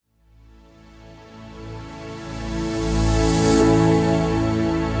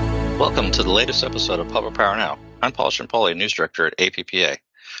Welcome to the latest episode of Public Power Now. I'm Paul Shimpoli, News Director at APPA.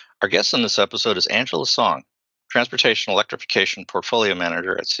 Our guest on this episode is Angela Song, Transportation Electrification Portfolio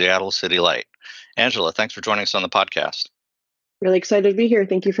Manager at Seattle City Light. Angela, thanks for joining us on the podcast. Really excited to be here.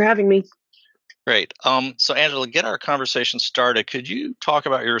 Thank you for having me. Great. So Angela, get our conversation started. Could you talk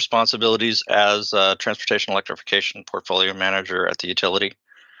about your responsibilities as Transportation Electrification Portfolio Manager at the utility?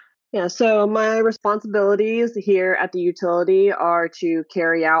 Yeah, so my responsibilities here at the utility are to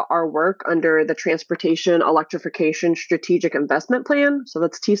carry out our work under the Transportation Electrification Strategic Investment Plan. So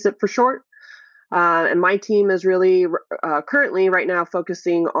that's TSIP for short. And my team is really currently right now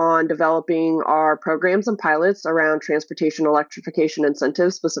focusing on developing our programs and pilots around transportation electrification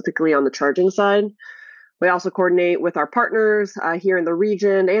incentives, specifically on the charging side. We also coordinate with our partners here in the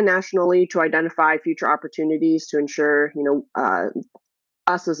region and nationally to identify future opportunities to ensure,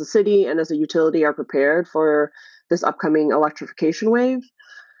 us as a city and as a utility are prepared for this upcoming electrification wave.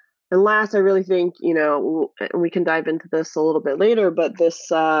 And last, I really think, we can dive into this a little bit later, but this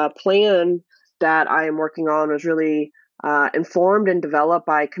plan that I am working on was really informed and developed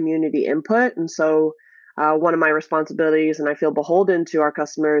by community input. And so one of my responsibilities, and I feel beholden to our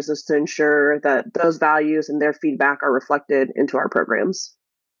customers, is to ensure that those values and their feedback are reflected into our programs.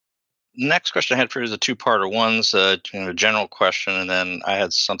 Next question I had for you is a two-parter. One's a general question, and then I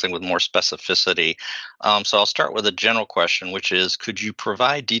had something with more specificity. So I'll start with a general question, which is, could you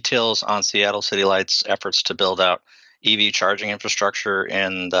provide details on Seattle City Light's efforts to build out EV charging infrastructure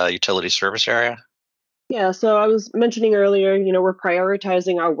in the utility service area? Yeah, so I was mentioning earlier, we're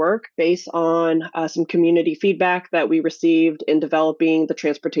prioritizing our work based on some community feedback that we received in developing the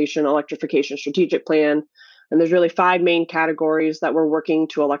Transportation Electrification Strategic Plan. And there's really 5 main categories that we're working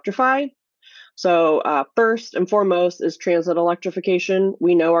to electrify. So first and foremost is transit electrification.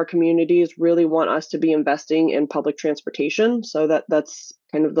 We know our communities really want us to be investing in public transportation. So that's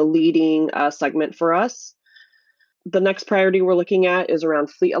kind of the leading segment for us. The next priority we're looking at is around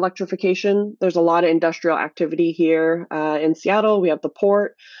fleet electrification. There's a lot of industrial activity here in Seattle. We have the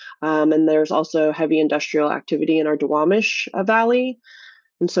port, and there's also heavy industrial activity in our Duwamish Valley.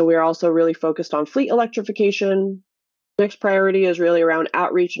 And so we're also really focused on fleet electrification. Next priority is really around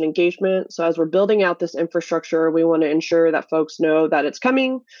outreach and engagement. So as we're building out this infrastructure, we want to ensure that folks know that it's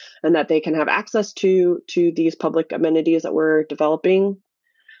coming and that they can have access to these public amenities that we're developing.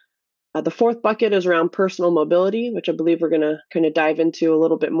 The fourth bucket is around personal mobility, which I believe we're going to kind of dive into a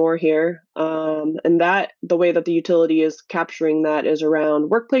little bit more here. And that the way that the utility is capturing that is around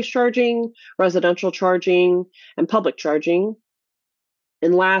workplace charging, residential charging, and public charging.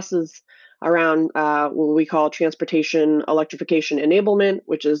 And last is around what we call transportation electrification enablement,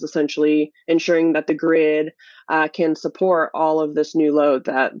 which is essentially ensuring that the grid can support all of this new load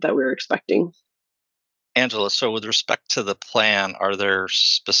that we're expecting. Angela, so with respect to the plan, are there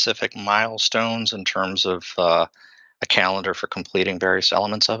specific milestones in terms of a calendar for completing various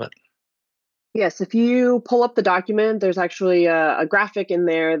elements of it? Yes, if you pull up the document, there's actually a graphic in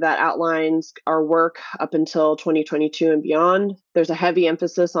there that outlines our work up until 2022 and beyond. There's a heavy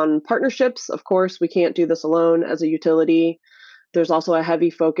emphasis on partnerships. Of course, we can't do this alone as a utility. There's also a heavy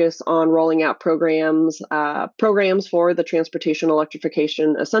focus on rolling out programs for the transportation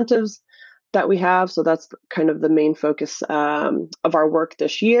electrification incentives that we have. So that's kind of the main focus of our work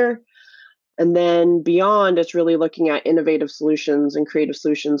this year. And then beyond, it's really looking at innovative solutions and creative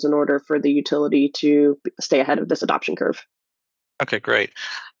solutions in order for the utility to stay ahead of this adoption curve. Okay, great.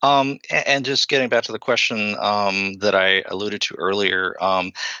 And just getting back to the question that I alluded to earlier,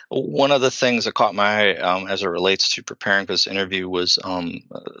 one of the things that caught my eye as it relates to preparing for this interview was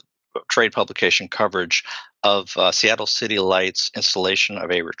trade publication coverage of Seattle City Light's installation of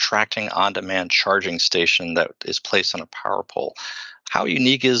a retracting on-demand charging station that is placed on a power pole. How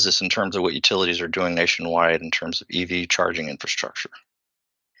unique is this in terms of what utilities are doing nationwide in terms of EV charging infrastructure?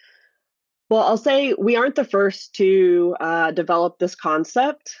 Well, I'll say we aren't the first to develop this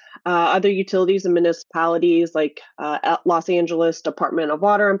concept. Other utilities and municipalities like Los Angeles Department of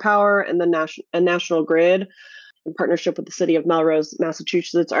Water and Power and the National Grid, in partnership with the city of Melrose,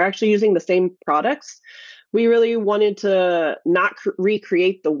 Massachusetts, are actually using the same products. We really wanted to not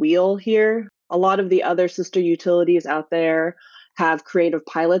recreate the wheel here. A lot of the other sister utilities out there have creative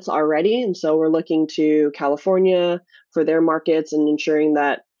pilots already. And so we're looking to California for their markets and ensuring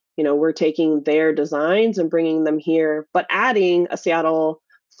that, we're taking their designs and bringing them here, but adding a Seattle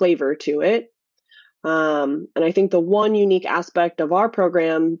flavor to it. And I think the one unique aspect of our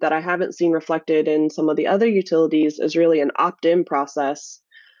program that I haven't seen reflected in some of the other utilities is really an opt-in process.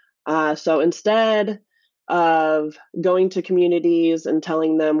 So instead of going to communities and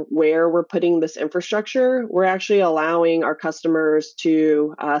telling them where we're putting this infrastructure, we're actually allowing our customers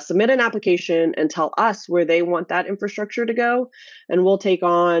to submit an application and tell us where they want that infrastructure to go. And we'll take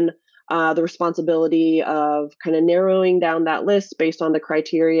on the responsibility of kind of narrowing down that list based on the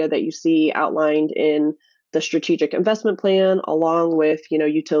criteria that you see outlined in the strategic investment plan, along with,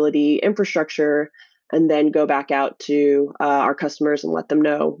 utility infrastructure, and then go back out to our customers and let them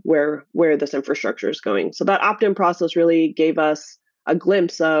know where this infrastructure is going. So that opt-in process really gave us a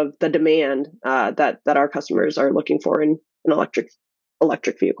glimpse of the demand that our customers are looking for in electric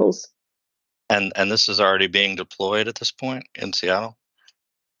vehicles. And this is already being deployed at this point in Seattle?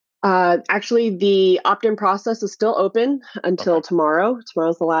 Actually, the opt-in process is still open until tomorrow.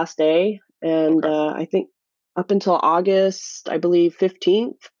 Tomorrow's the last day. And I think up until August, I believe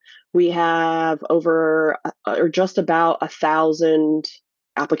 15th, we have over or just about 1,000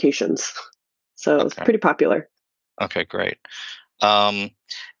 applications. So it's pretty popular. Okay, great.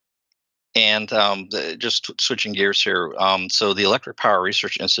 Just switching gears here, so the Electric Power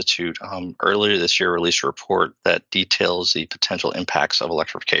Research Institute earlier this year released a report that details the potential impacts of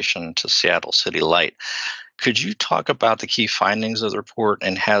electrification to Seattle City Light. Could you talk about the key findings of the report,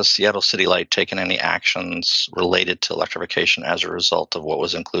 and has Seattle City Light taken any actions related to electrification as a result of what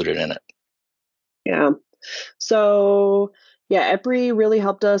was included in it? Yeah. So, EPRI really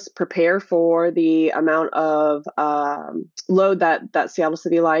helped us prepare for the amount of load that Seattle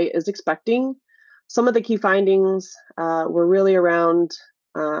City Light is expecting. Some of the key findings were really around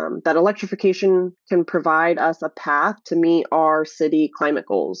that electrification can provide us a path to meet our city climate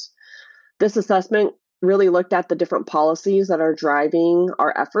goals. This assessment really looked at the different policies that are driving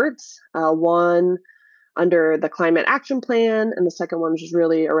our efforts. One under the Climate Action Plan, and the second one is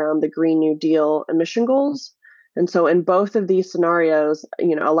really around the Green New Deal emission goals. And so in both of these scenarios,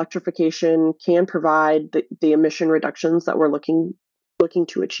 electrification can provide the emission reductions that we're looking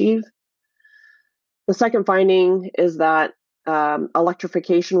to achieve. The second finding is that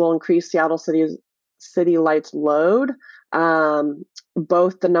electrification will increase Seattle City Light's load,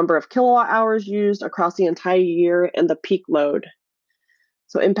 both the number of kilowatt hours used across the entire year and the peak load.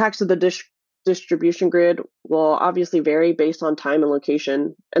 So impacts of the distribution grid will obviously vary based on time and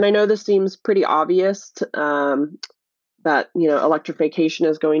location. And I know this seems pretty obvious that electrification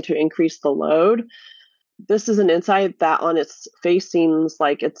is going to increase the load. This is an insight that on its face seems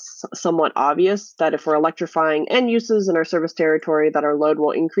like it's somewhat obvious that if we're electrifying end uses in our service territory, that our load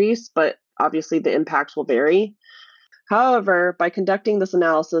will increase, but obviously the impacts will vary. However, by conducting this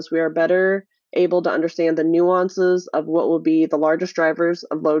analysis, we are better able to understand the nuances of what will be the largest drivers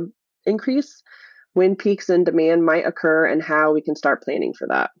of load increase, when peaks in demand might occur, and how we can start planning for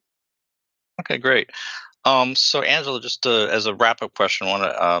that. Okay, great. So Angela, just as a wrap-up question, I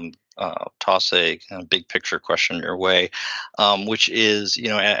want to toss a kind of big picture question your way, which is,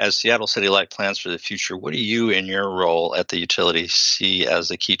 as Seattle City Light plans for the future, what do you, in your role at the utility, see as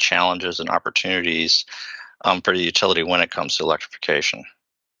the key challenges and opportunities for the utility when it comes to electrification?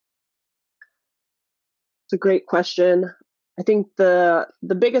 It's a great question. I think the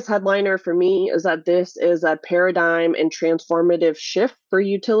biggest headliner for me is that this is a paradigm and transformative shift for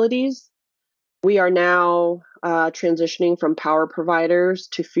utilities. We are now transitioning from power providers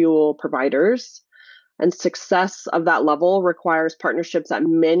to fuel providers, and success of that level requires partnerships at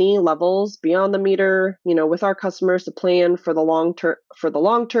many levels beyond the meter. With our customers to plan for the long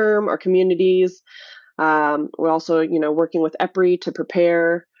term, our communities. We're also, working with EPRI to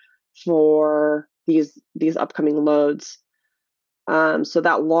prepare for these upcoming loads. So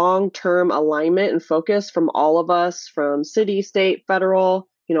that long-term alignment and focus from all of us, from city, state, federal,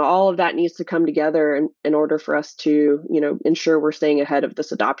 all of that needs to come together in order for us to, ensure we're staying ahead of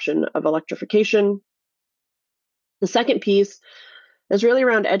this adoption of electrification. The second piece is really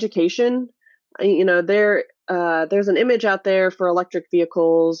around education. There's an image out there for electric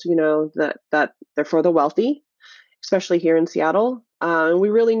vehicles, that they're for the wealthy, especially here in Seattle. We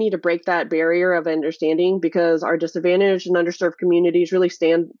really need to break that barrier of understanding, because our disadvantaged and underserved communities really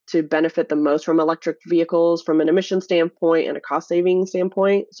stand to benefit the most from electric vehicles from an emission standpoint and a cost saving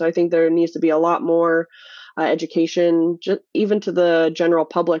standpoint. So I think there needs to be a lot more education, even to the general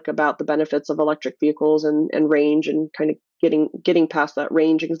public, about the benefits of electric vehicles and range, and kind of getting past that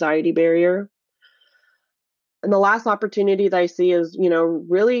range anxiety barrier. And the last opportunity that I see is,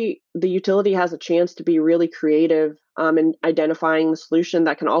 really the utility has a chance to be really creative in identifying the solution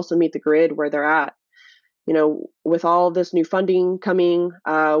that can also meet the grid where they're at. With all this new funding coming,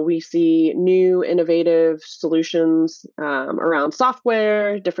 we see new innovative solutions around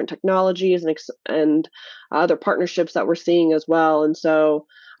software, different technologies, and other partnerships that we're seeing as well. And so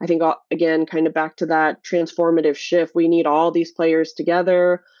I think, again, kind of back to that transformative shift, we need all these players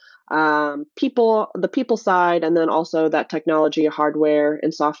together, the people side, and then also that technology, hardware,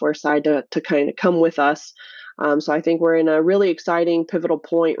 and software side to kind of come with us. So I think we're in a really exciting, pivotal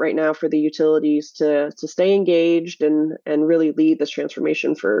point right now for the utilities to stay engaged and really lead this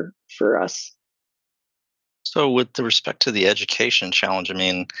transformation for us. So, with the respect to the education challenge, I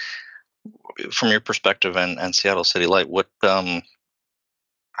mean, from your perspective and Seattle City Light,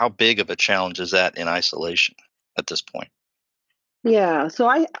 how big of a challenge is that in isolation at this point? Yeah, so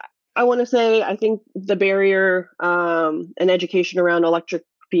I want to say I think the barrier and education around electric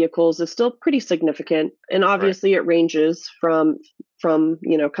vehicles is still pretty significant, and Right, obviously it ranges from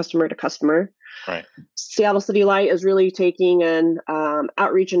customer to customer. right, Seattle City Light is really taking an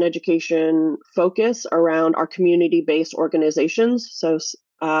outreach and education focus around our community-based organizations. So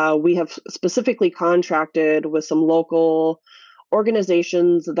we have specifically contracted with some local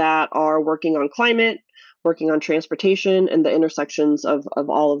organizations that are working on climate, working on transportation, and the intersections of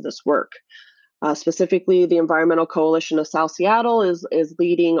all of this work. Specifically, the Environmental Coalition of South Seattle is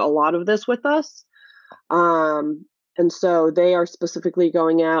leading a lot of this with us. Um, and so they are specifically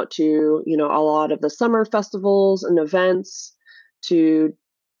going out to, a lot of the summer festivals and events to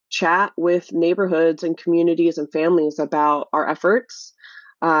chat with neighborhoods and communities and families about our efforts,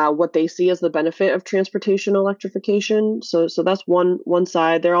 what they see as the benefit of transportation electrification. So that's one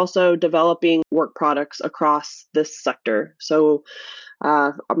side. They're also developing work products across this sector. So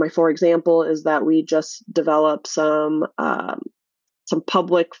my for example is that we just developed some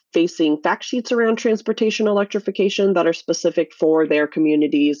public facing fact sheets around transportation electrification that are specific for their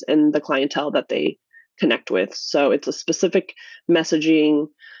communities and the clientele that they connect with. So it's a specific messaging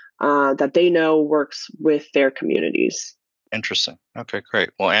that they know works with their communities. interesting. Okay, great.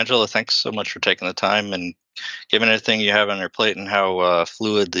 Well, Angela, thanks so much for taking the time and given everything you have on your plate and how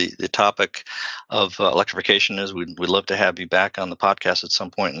fluid the topic of electrification is. We'd love to have you back on the podcast at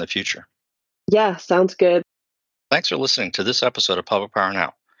some point in the future. Yeah, sounds good. Thanks for listening to this episode of Public Power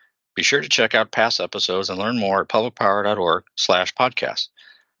Now. Be sure to check out past episodes and learn more at publicpower.org/podcast.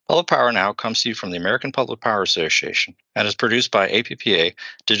 Public Power Now comes to you from the American Public Power Association and is produced by APPA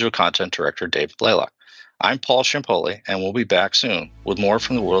Digital Content Director David Blaylock. I'm Paul Chiampoli, and we'll be back soon with more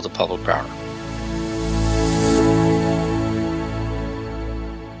from the world of public power.